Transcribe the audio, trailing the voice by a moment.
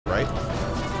right?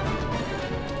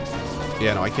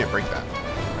 Yeah, no, I can't break that.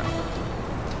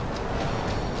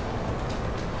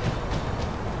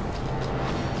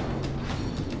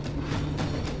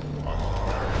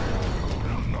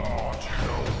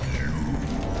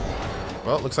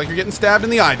 Well, it looks like you're getting stabbed in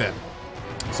the eye then.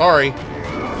 Sorry.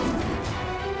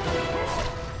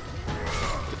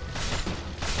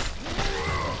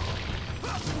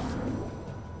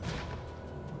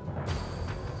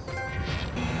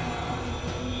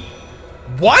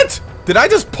 What? Did I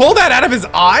just pull that out of his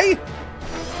eye?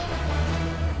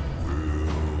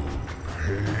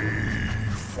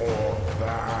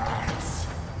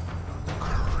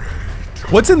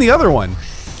 What's in the other one?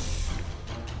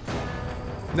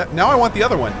 Now I want the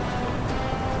other one.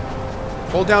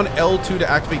 Hold down L2 to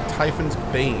activate Typhon's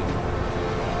Bane.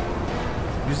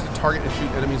 Use it to target and shoot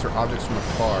enemies or objects from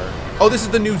afar. Oh, this is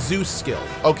the new Zeus skill.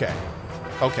 Okay.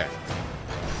 Okay.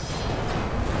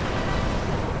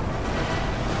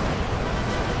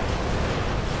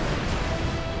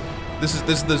 This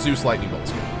is the Zeus lightning bolt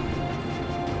skill.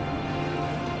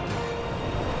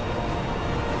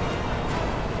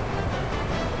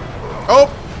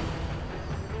 Oh!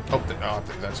 Oh,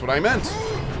 that's what I meant.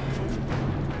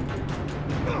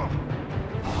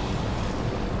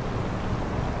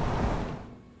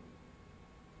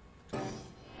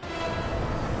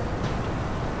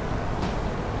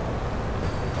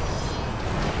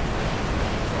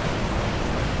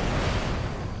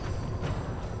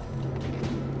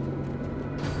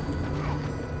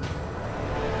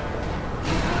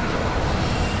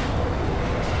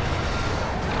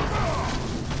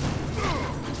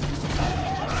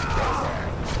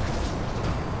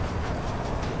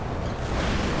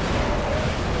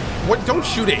 What? Don't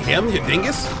shoot at him, you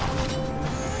dingus!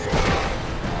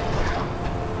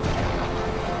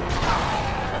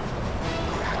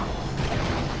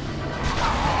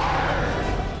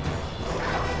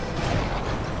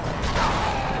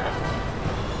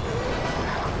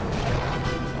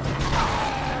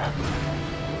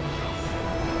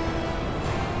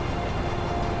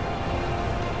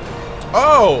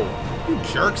 Oh! You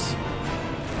jerks!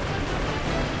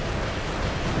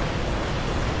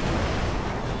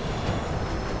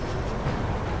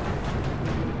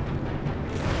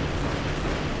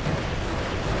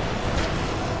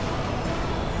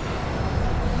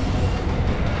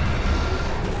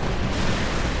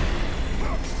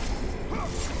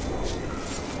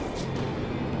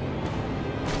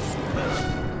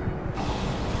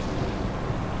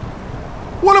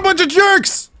 What a bunch of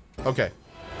jerks! Okay.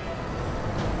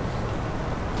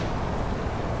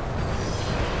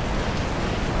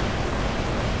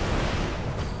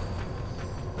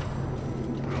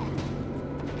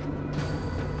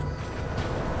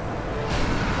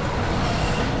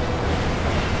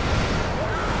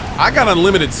 I got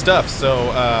unlimited stuff,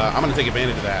 so I'm gonna take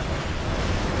advantage of that.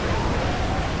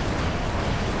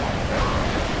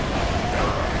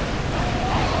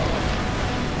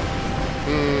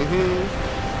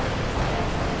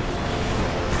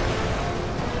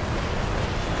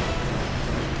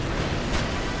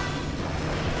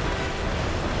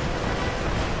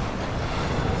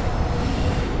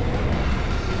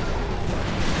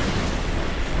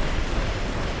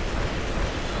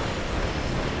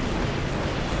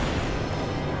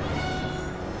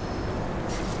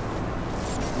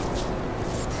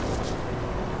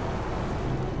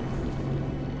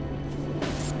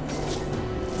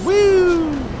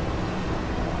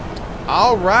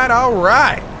 Alright,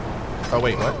 alright. Oh,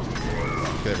 wait, what?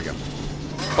 Okay, there we go.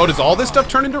 Oh, does all this stuff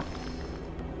turn into...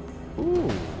 Ooh.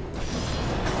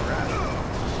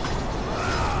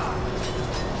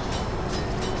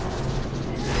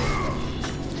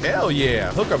 Hell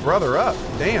yeah. Hook a brother up.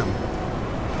 Damn.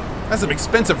 That's some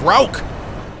expensive roke.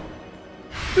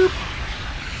 Boop.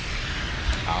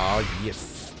 Oh,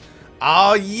 yes.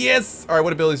 Oh, yes. Alright,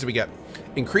 what abilities do we get?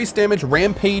 Increased damage,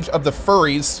 Rampage of the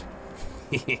Furries.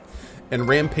 And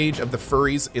Rampage of the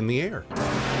Furries in the air.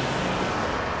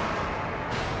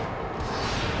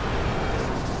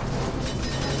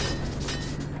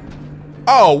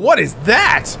 Oh, what is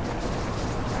that?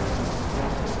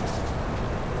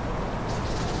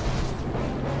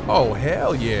 Oh,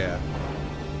 hell yeah.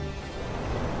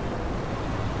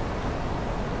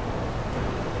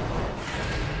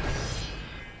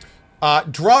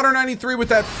 Drawder93 with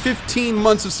that 15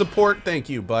 months of support. Thank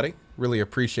you, buddy. Really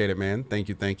appreciate it, man. Thank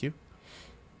you, thank you.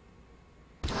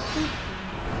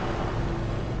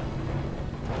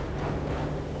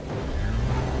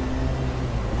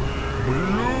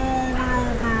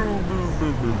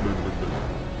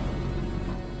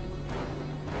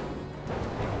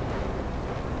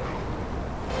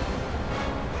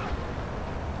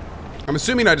 I'm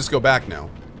assuming I just go back now.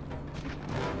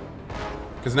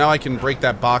 Because now I can break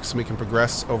that box and we can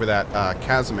progress over that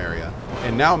chasm area.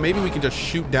 And now maybe we can just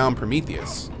shoot down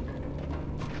Prometheus.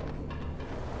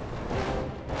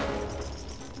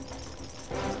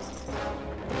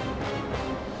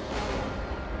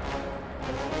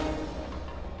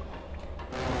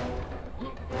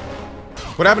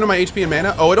 What happened to my HP and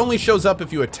mana? Oh, it only shows up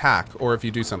if you attack or if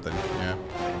you do something. Yeah.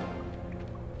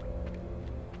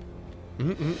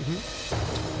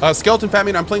 Skeleton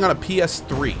Fatman, I'm playing on a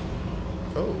PS3.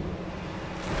 Oh.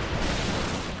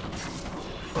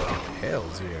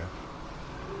 Hells yeah.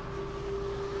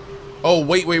 Oh,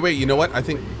 wait. You know what? I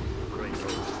think...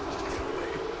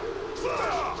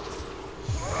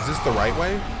 Is this the right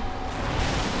way?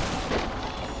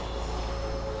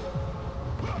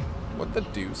 What the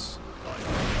deuce?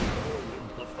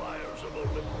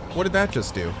 What did that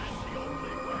just do?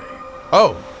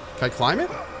 Oh, can I climb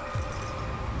it?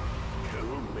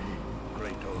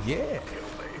 Yeah.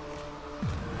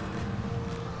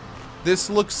 This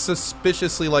looks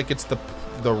suspiciously like it's the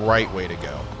right way to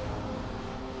go.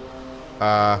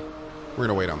 We're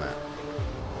gonna wait on that.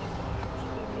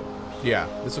 Yeah,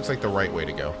 this looks like the right way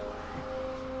to go.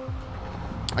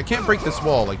 I can't break this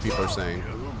wall like people are saying.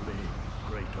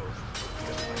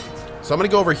 So I'm gonna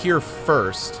go over here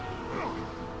first.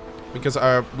 Because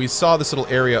we saw this little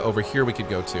area over here we could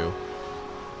go to.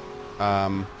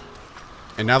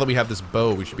 And now that we have this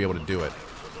bow, we should be able to do it.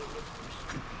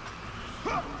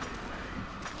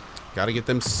 Gotta get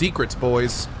them secrets,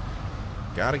 boys.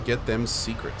 Gotta get them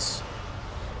secrets.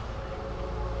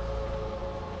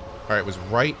 Alright, it was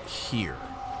right here.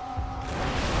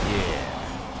 Yeah.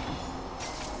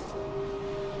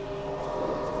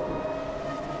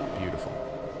 Beautiful.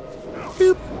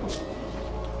 Boop.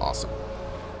 Awesome.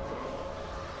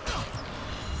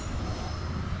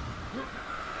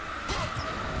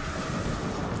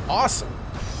 Awesome.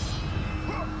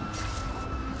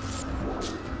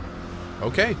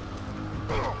 Okay.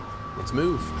 Let's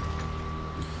move.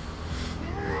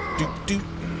 Doot.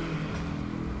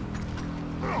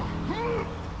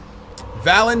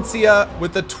 Valencia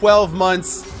with the 12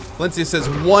 months. Valencia says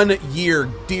 1 year.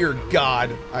 Dear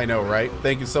God. I know, right?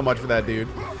 Thank you so much for that, dude.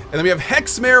 And then we have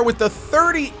Hexmare with the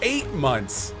 38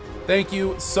 months. Thank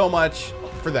you so much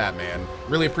for that, man.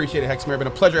 Really appreciate it, Hexmare. Been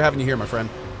a pleasure having you here, my friend.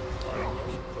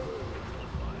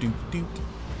 Doot.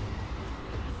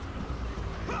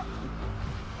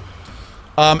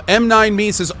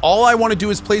 M9Me says, all I want to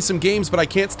do is play some games, but I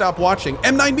can't stop watching.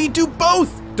 M9Me, do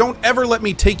both! Don't ever let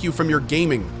me take you from your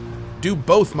gaming. Do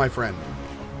both, my friend.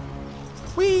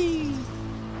 Whee!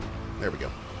 There we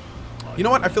go. You know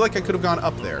what? I feel like I could have gone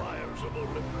up there.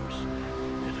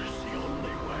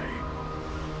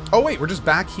 Oh, wait, we're just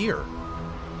back here.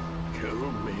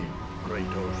 Kill me,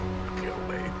 Kratos, kill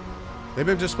me.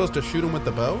 Maybe I'm just supposed to shoot him with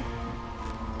the bow?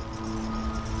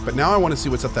 But now I want to see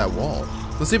what's up that wall.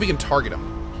 Let's see if we can target him.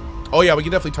 Oh yeah, we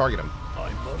can definitely target him.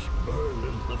 I must burn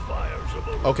in the fires of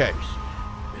Olympus. Okay.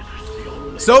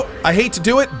 So, I hate to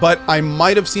do it, but I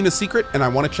might have seen a secret, and I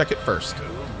want to check it first.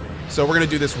 So we're going to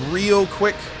do this real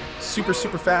quick, super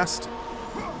fast.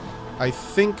 I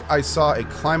think I saw a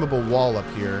climbable wall up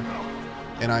here,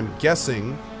 and I'm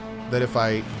guessing that if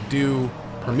I do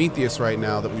Prometheus right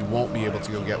now, that we won't be able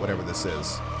to go get whatever this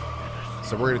is.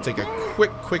 So we're going to take a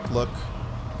quick look.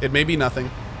 It may be nothing.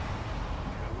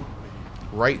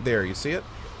 Right there, you see it?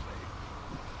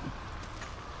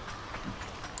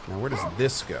 Now where does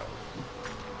this go?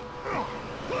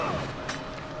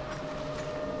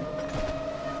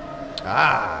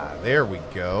 Ah, there we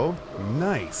go.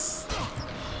 Nice.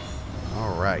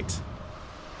 All right.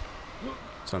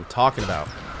 That's what I'm talking about.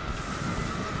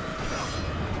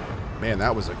 Man,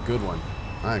 that was a good one.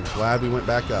 I'm glad we went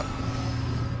back up.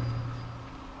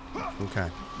 Okay.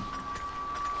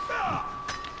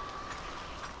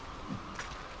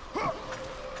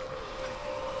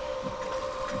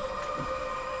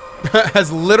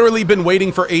 Has literally been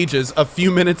waiting for ages. A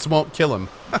few minutes won't kill him.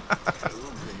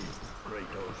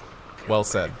 Well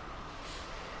said.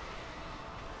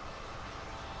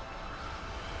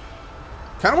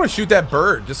 Kind of want to shoot that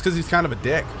bird just because he's kind of a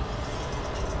dick.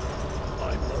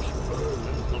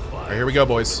 All right, here we go,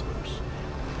 boys.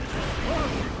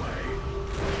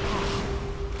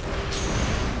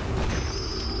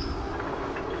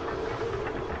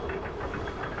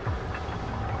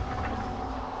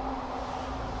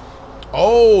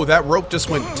 Oh, that rope just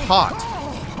went taut.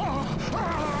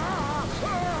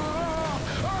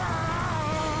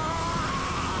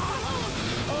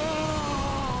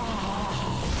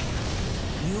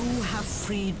 You have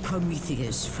freed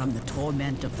Prometheus from the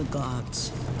torment of the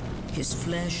gods. His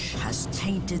flesh has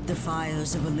tainted the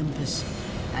fires of Olympus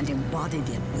and embodied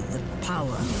it with the power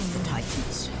of the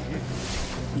Titans.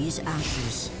 These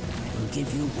ashes will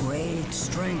give you great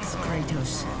strength,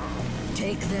 Kratos.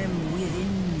 Take them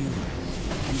within you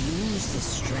and use this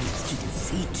strength to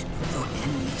defeat your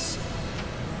enemies.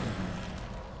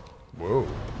 Whoa.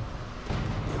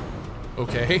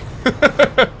 Okay.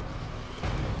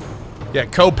 Yeah,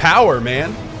 Cohh power,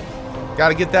 man.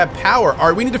 Gotta get that power. All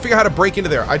right, we need to figure out how to break into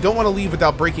there. I don't want to leave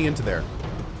without breaking into there.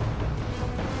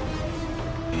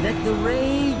 Let the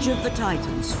rage of the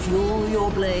Titans fuel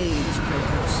your blades,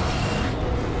 Kratos.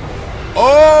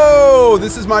 Oh,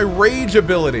 this is my rage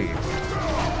ability.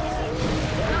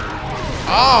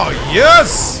 Oh,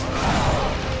 yes.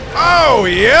 Oh,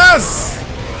 yes.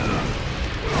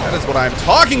 That is what I'm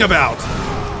talking about.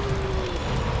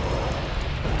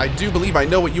 I do believe I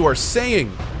know what you are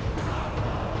saying.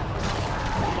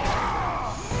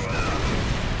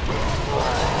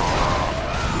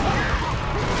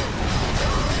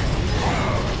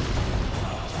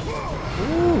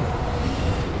 Ooh.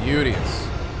 Beauteous.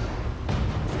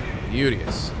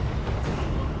 Beauteous.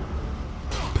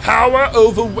 Power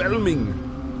overwhelming.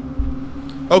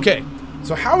 Okay,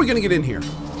 so how are we gonna get in here?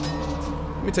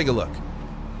 Let me take a look.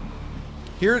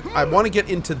 Here, I want to get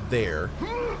into there.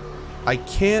 I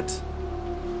can't...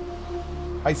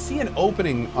 I see an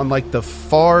opening on, like, the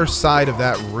far side of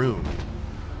that room.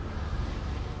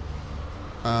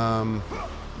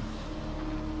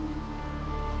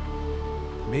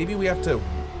 Maybe we have to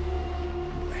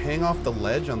hang off the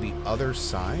ledge on the other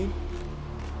side?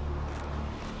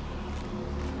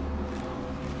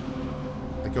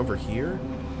 Like over here?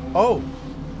 Oh!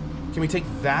 Can we take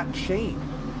that chain?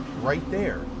 Right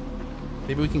there.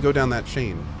 Maybe we can go down that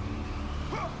chain.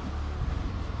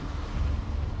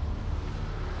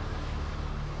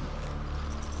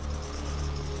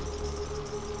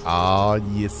 Ah,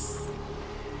 yes.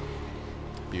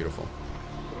 Beautiful.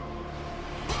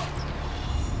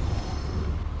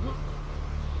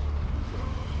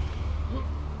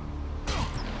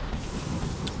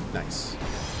 Nice.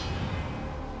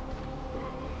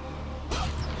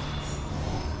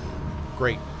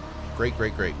 Great. Great,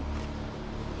 great, great.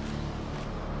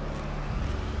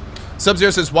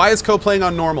 Sub-Zero says, why is Cohh playing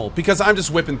on normal? Because I'm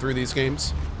just whipping through these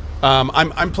games.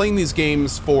 I'm playing these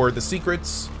games for the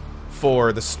secrets,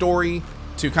 for the story,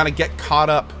 to kind of get caught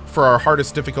up for our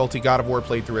hardest difficulty God of War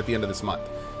playthrough at the end of this month.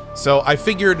 So I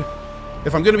figured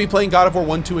if I'm going to be playing God of War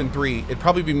 1, 2, and 3, it'd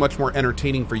probably be much more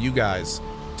entertaining for you guys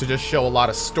to just show a lot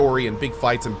of story and big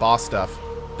fights and boss stuff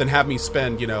than have me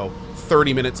spend, you know,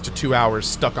 30 minutes to 2 hours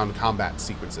stuck on combat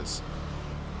sequences.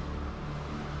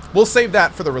 We'll save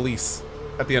that for the release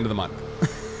at the end of the month.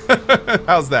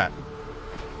 How's that?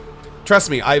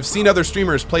 Trust me, I've seen other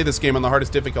streamers play this game on the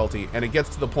hardest difficulty, and it gets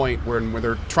to the point where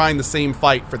they're trying the same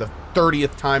fight for the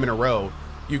 30th time in a row.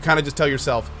 You kind of just tell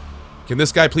yourself, can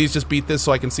this guy please just beat this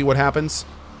so I can see what happens?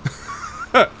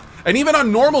 And even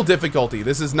on normal difficulty,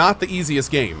 this is not the easiest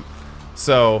game.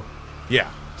 So, yeah.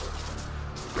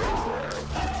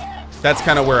 That's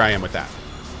kind of where I am with that.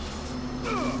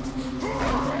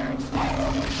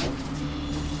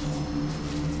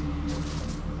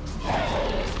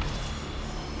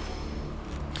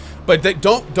 But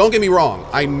don't get me wrong.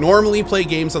 I normally play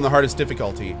games on the hardest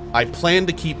difficulty. I plan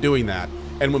to keep doing that.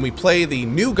 And when we play the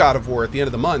new God of War at the end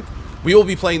of the month, we will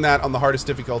be playing that on the hardest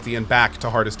difficulty and back to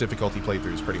hardest difficulty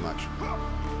playthroughs, pretty much.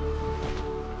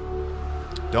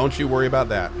 Don't you worry about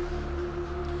that.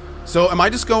 So, am I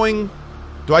just going...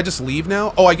 Do I just leave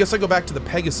now? Oh, I guess I go back to the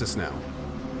Pegasus now.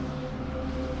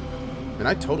 And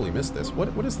I totally missed this.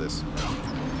 What is this?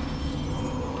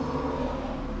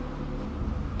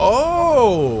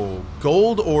 Oh!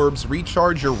 Gold orbs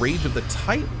recharge your Rage of the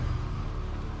Titan.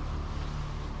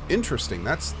 Interesting.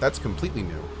 That's completely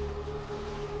new.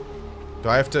 Do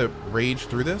I have to rage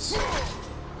through this?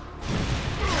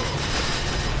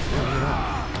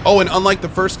 Oh, and unlike the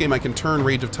first game, I can turn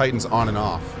Rage of Titans on and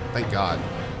off. Thank God.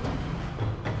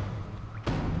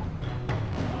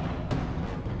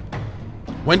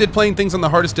 When did playing things on the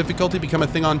hardest difficulty become a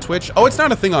thing on Twitch? Oh, it's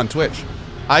not a thing on Twitch.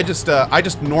 I just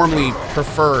normally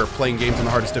prefer playing games on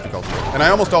the hardest difficulty, and I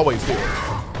almost always do.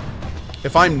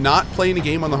 If I'm not playing a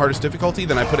game on the hardest difficulty,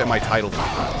 then I put it in my title.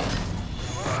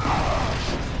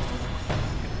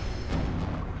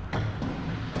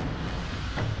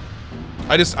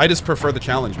 I just prefer the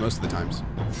challenge most of the times.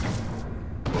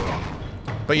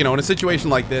 But you know, in a situation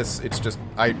like this, it's just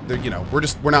you know,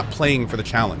 we're not playing for the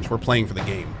challenge. We're playing for the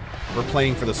game. We're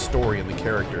playing for the story and the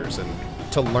characters and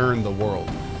to learn the world.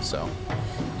 So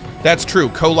that's true.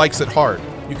 Cohh likes it hard.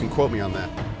 You can quote me on that.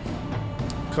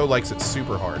 Cohh likes it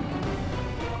super hard.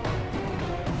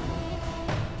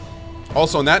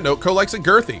 Also, on that note, Cohh likes it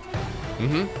girthy.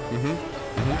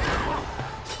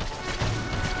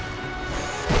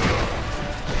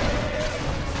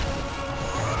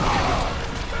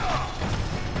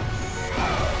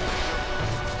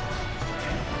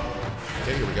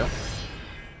 Okay, here we go.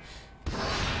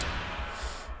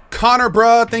 Connor,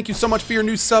 bruh, thank you so much for your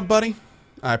new sub, buddy.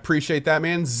 I appreciate that,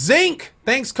 man. Zinc!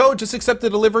 Thanks, Cohh. Just accept the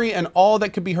delivery, and all that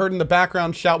could be heard in the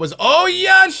background shout was, "Oh,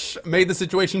 yes!" Made the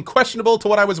situation questionable to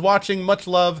what I was watching. Much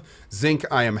love. Zinc,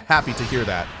 I am happy to hear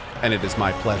that, and it is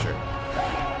my pleasure.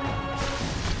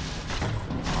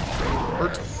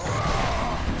 Hurt.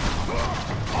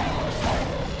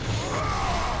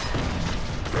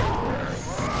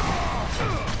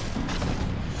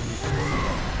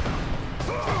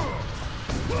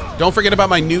 Don't forget about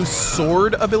my new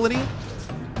sword ability.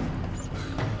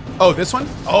 Oh, this one?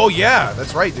 Oh, yeah,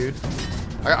 that's right, dude.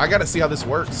 I gotta see how this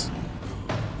works.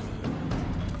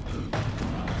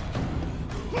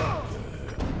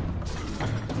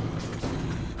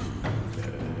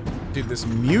 Dude, this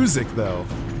music, though.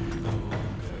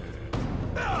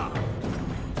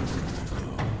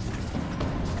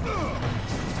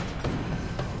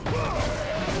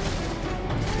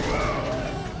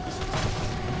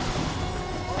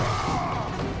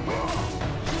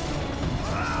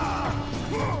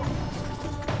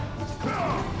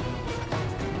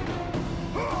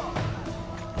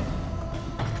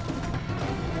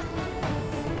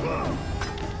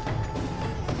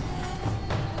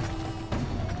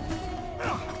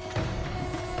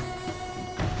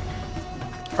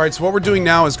 Alright, so what we're doing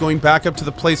now is going back up to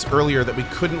the place earlier that we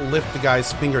couldn't lift the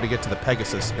guy's finger to get to the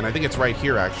Pegasus, and I think it's right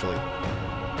here, actually.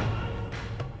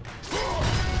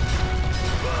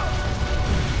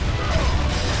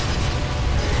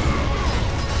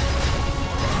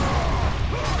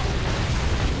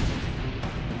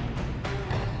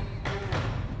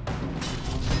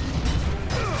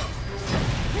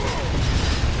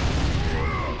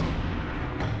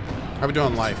 How are we doing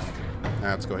on life? Nah,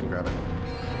 let's go ahead and grab it.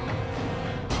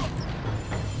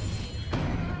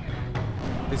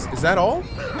 Is that all?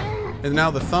 And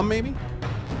now the thumb, maybe?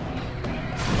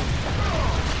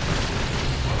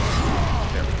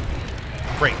 There we go.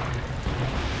 Great.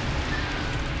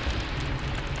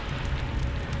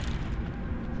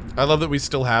 I love that we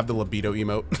still have the libido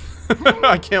emote.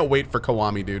 I can't wait for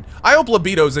Kiwami, dude. I hope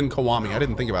libido's in Kiwami. I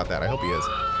didn't think about that. I hope he is.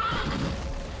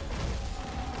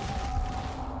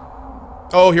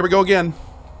 Oh, here we go again.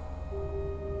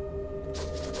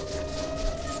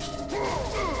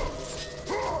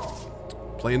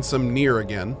 Playing some Nier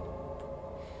again.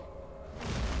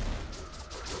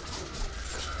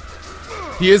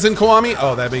 He is in Kiwami?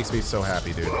 Oh, that makes me so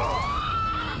happy, dude.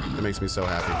 That makes me so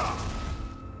happy.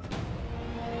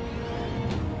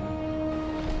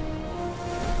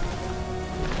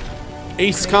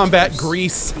 Ace Combat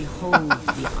Greece. Behold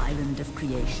the island of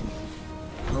creation.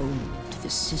 Home to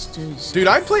the sisters. Dude,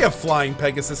 I'd play a flying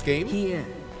Pegasus game. Here,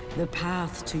 the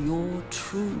path to your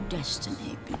true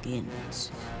destiny begins.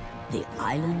 The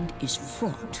island is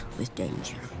fraught with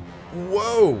danger.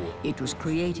 Whoa! It was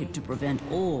created to prevent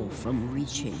all from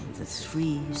reaching the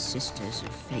three sisters of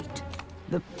fate.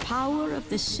 The power of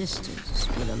the sisters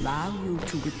will allow you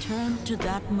to return to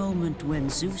that moment when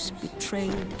Zeus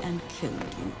betrayed and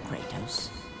killed you, Kratos,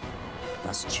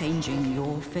 thus changing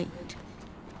your fate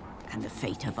and the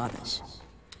fate of others.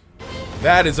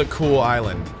 That is a cool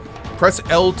island. Press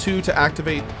L2 to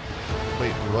activate...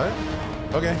 Wait, what?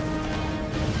 Okay.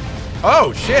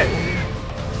 Oh, shit!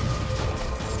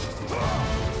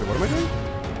 Wait, what am I doing?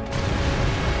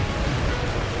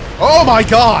 Oh my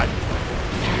god!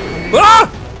 Ah!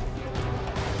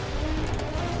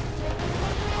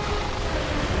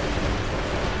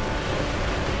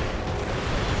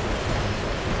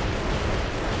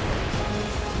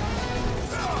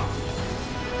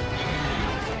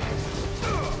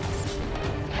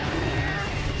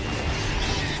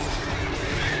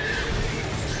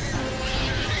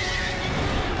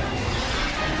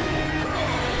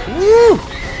 Woo!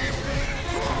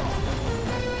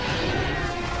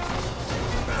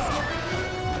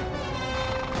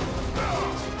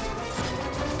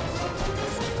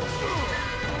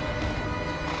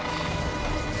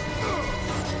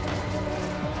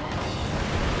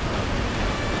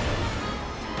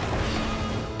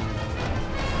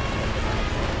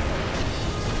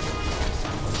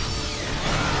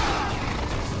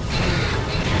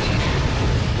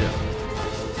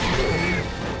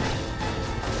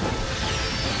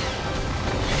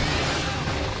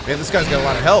 Man, this guy's got a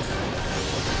lot of health.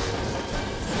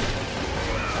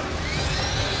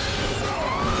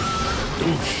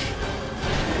 Oosh.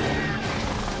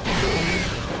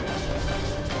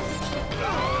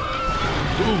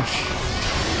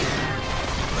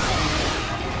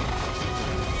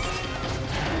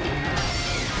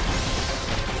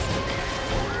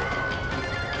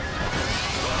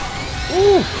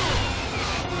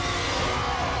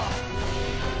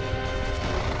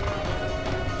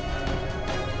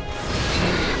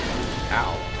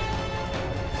 Ow.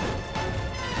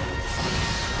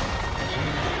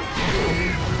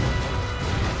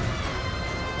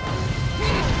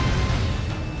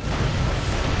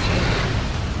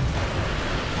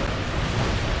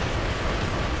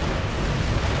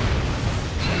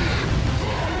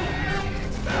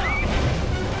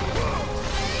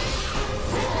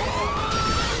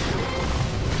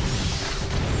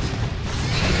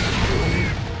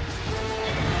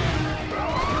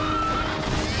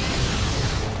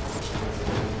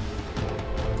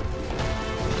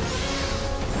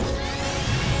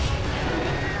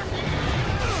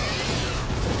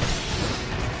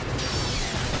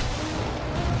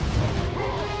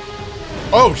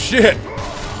 Oh, shit!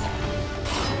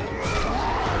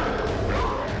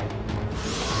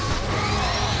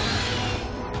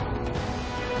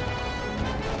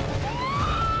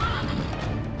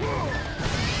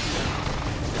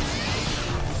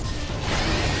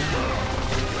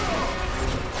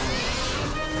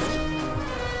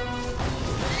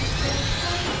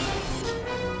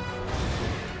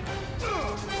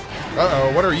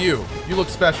 Uh-oh, what are you? You look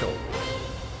special.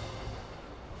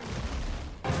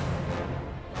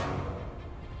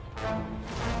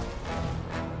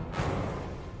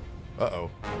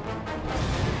 Uh-oh.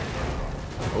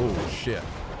 Oh, shit.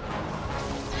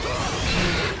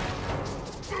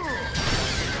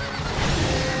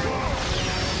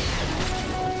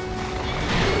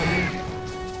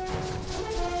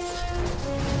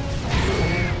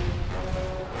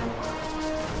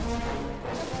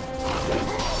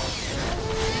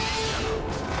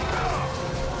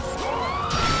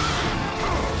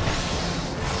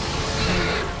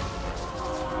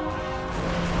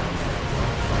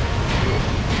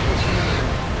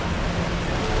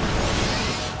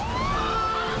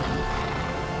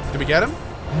 Did we get him?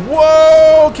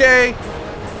 Whoa, okay.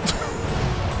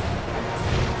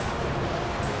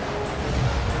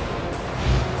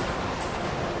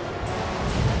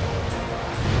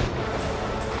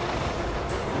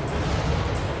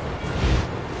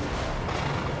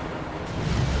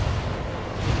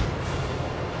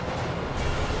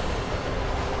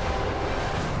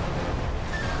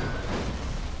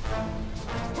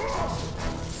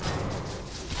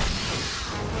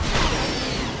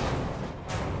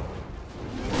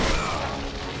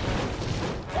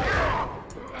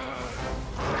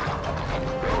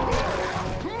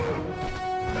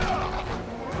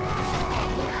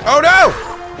 Oh no!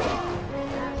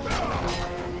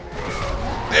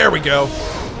 There we go.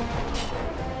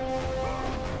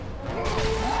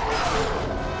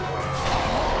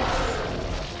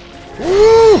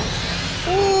 Woo!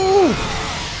 Woo!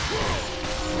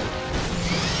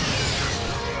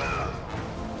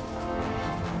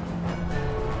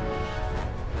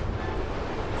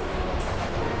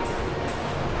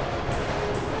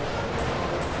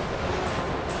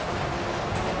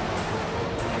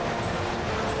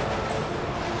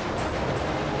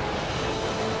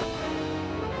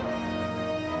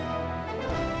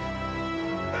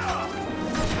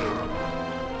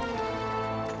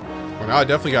 Well, now I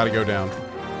definitely got to go down.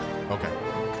 Okay.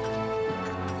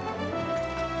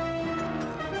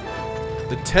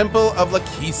 The Temple of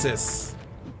Lachesis.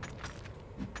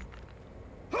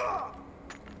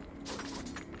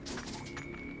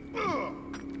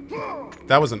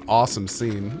 That was an awesome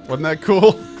scene. Wasn't that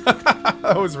cool?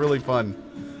 That was really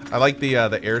fun. I like the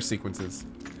air sequences.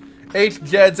 H.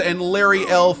 Jeds and Larry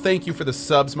L, thank you for the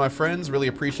subs, my friends. Really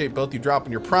appreciate both you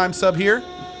dropping your Prime sub here.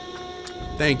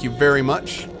 Thank you very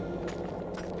much.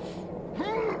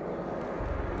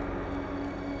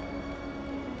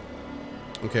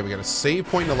 Okay, we got a save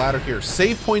point in the ladder here.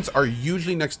 Save points are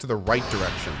usually next to the right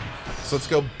direction. So let's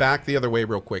go back the other way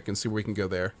real quick and see where we can go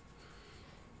there.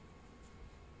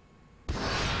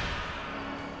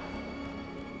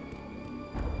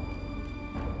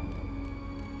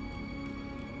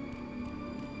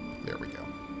 There we go.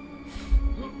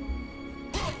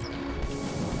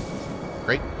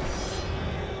 Great.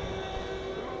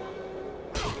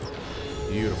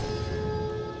 Beautiful.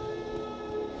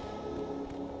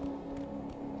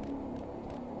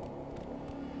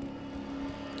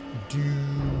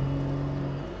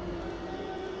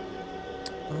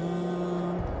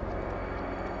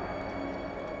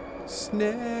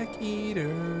 Snack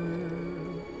eater.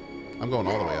 I'm going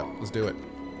all the way up. Let's do it.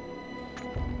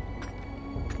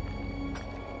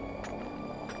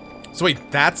 So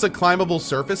wait, that's a climbable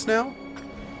surface now?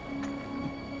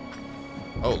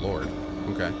 Oh Lord.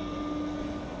 Okay.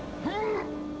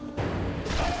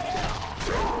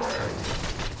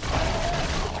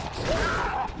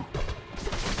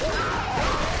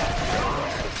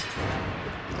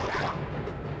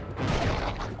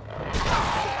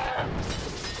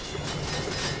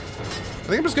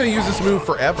 think I'm just going to use this move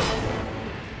forever.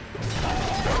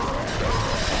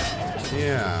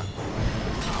 Yeah.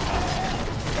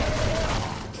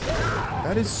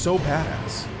 That is so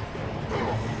badass.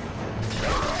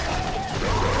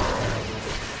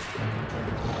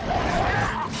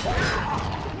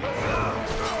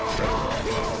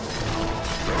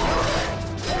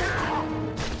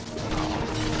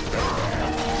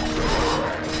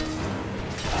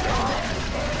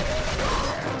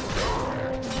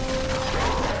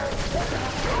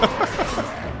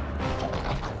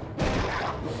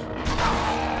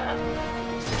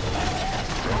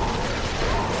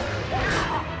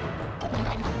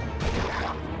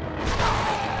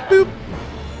 Boop.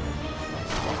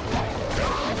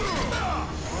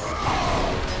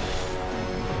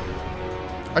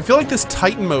 I feel like this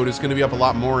Titan mode is going to be up a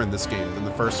lot more in this game than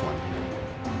the first one.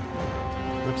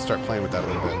 I'm going to start playing with that a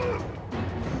little bit.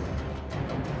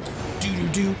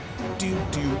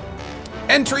 Do-do-do,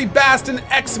 Entry Bast and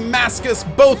X Mascus,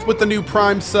 both with the new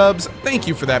Prime subs. Thank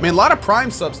you for that, man. A lot of Prime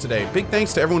subs today. Big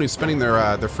thanks to everyone who's spending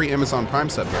their free Amazon Prime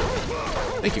sub here.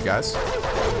 Thank you, guys.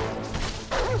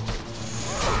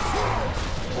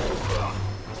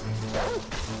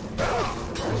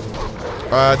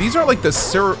 These are like the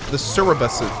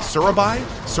Surubuses.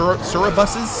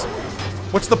 Surubuses?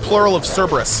 What's the plural of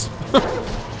Cerberus?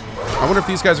 I wonder if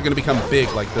these guys are going to become big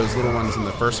like those little ones in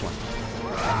the first one.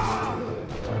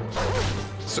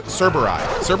 Cerberi.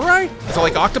 Cerberi? Is it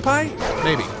like octopi?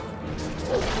 Maybe.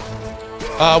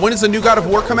 When does the new God of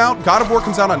War come out? God of War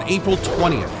comes out on April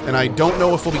 20th, and I don't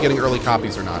know if we'll be getting early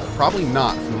copies or not. Probably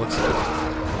not from the looks of it.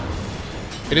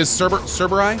 It is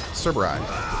Cerberi? Cerberi.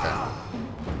 Okay.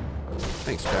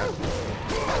 Thanks, chat.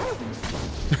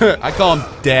 I call them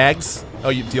Dags.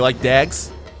 Oh, do you like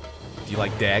Dags? Do you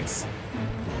like Dags?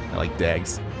 I like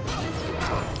Dags.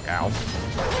 Ow.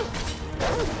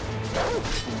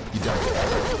 You don't.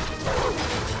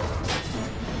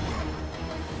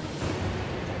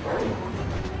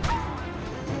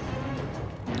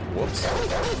 Whoops.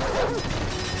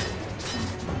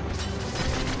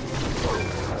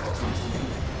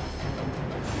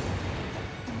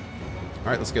 All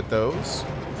right, let's get those.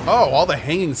 Oh, all the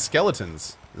hanging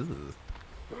skeletons. Ugh.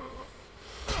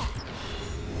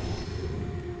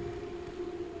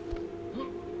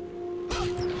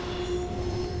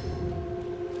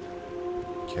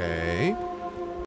 Okay.